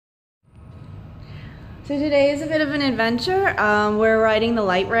So today is a bit of an adventure. We're riding the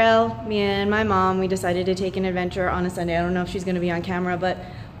light rail. Me and my mom, we decided to take an adventure on a Sunday. I don't know if she's going to be on camera, but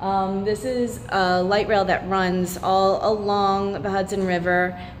this is a light rail that runs all along the Hudson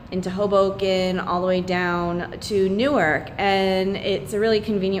River into Hoboken, all the way down to Newark, and it's a really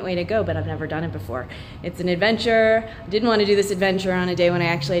convenient way to go, but I've never done it before. It's an adventure. I didn't want to do this adventure on a day when I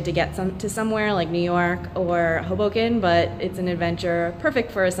actually had to get to somewhere like New York or Hoboken, but it's an adventure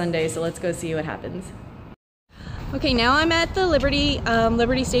perfect for a Sunday, so let's go see what happens. Okay, now I'm at the Liberty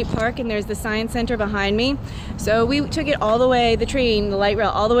State Park, and there's the Science Center behind me. So we took it all the way, the train, the light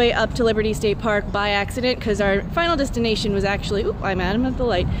rail, all the way up to Liberty State Park by accident because our final destination was actually, I'm at the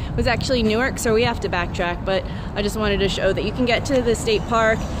light, was actually Newark, so we have to backtrack, but I just wanted to show that you can get to the state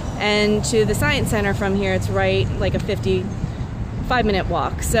park and to the Science Center from here. It's right like a 55-minute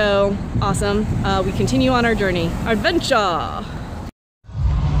walk, so awesome. We continue on our journey, our adventure.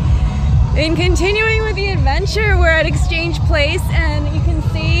 In continuing with the adventure, we're at Exchange Place, and you can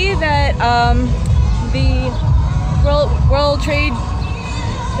see that the World Trade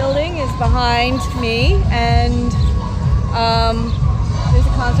building is behind me, and there's a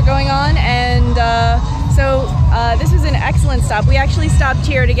concert going on, and so this was an excellent stop. We actually stopped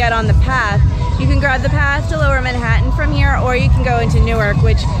here to get on the path. You can grab the path to Lower Manhattan from here, or you can go into Newark,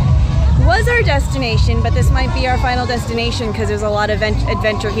 which was our destination, but this might be our final destination because there's a lot of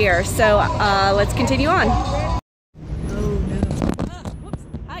adventure here. So let's continue on. Oh no. Whoops.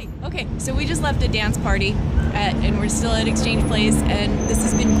 Hi. Okay, so we just left a dance party and we're still at Exchange Place, and this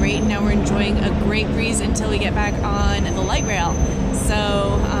has been great. Now we're enjoying a great breeze until we get back on the light rail. So,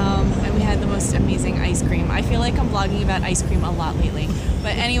 and we had the most amazing ice cream. I feel like I'm vlogging about ice cream a lot lately.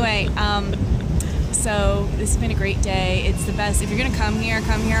 But anyway, so this has been a great day. It's the best. If you're gonna come here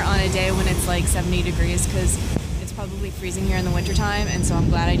on a day when it's like 70 degrees because it's probably freezing here in the winter time, and so I'm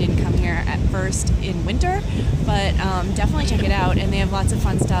glad I didn't come here at first in winter, but definitely check it out. And they have lots of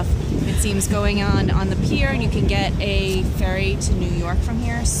fun stuff, it seems, going on the pier, and you can get a ferry to New York from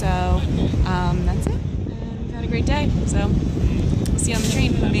here. So that's it. And we've had a great day. So see you on the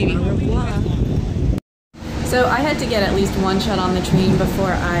train, maybe. Au revoir. So I had to get at least one shot on the train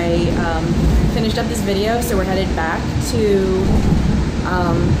before I finished up this video, so we're headed back to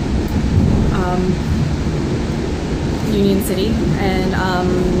Union City and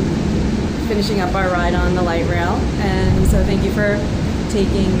finishing up our ride on the light rail. And so thank you for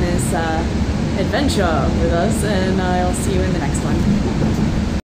taking this adventure with us, and I'll see you in the next one.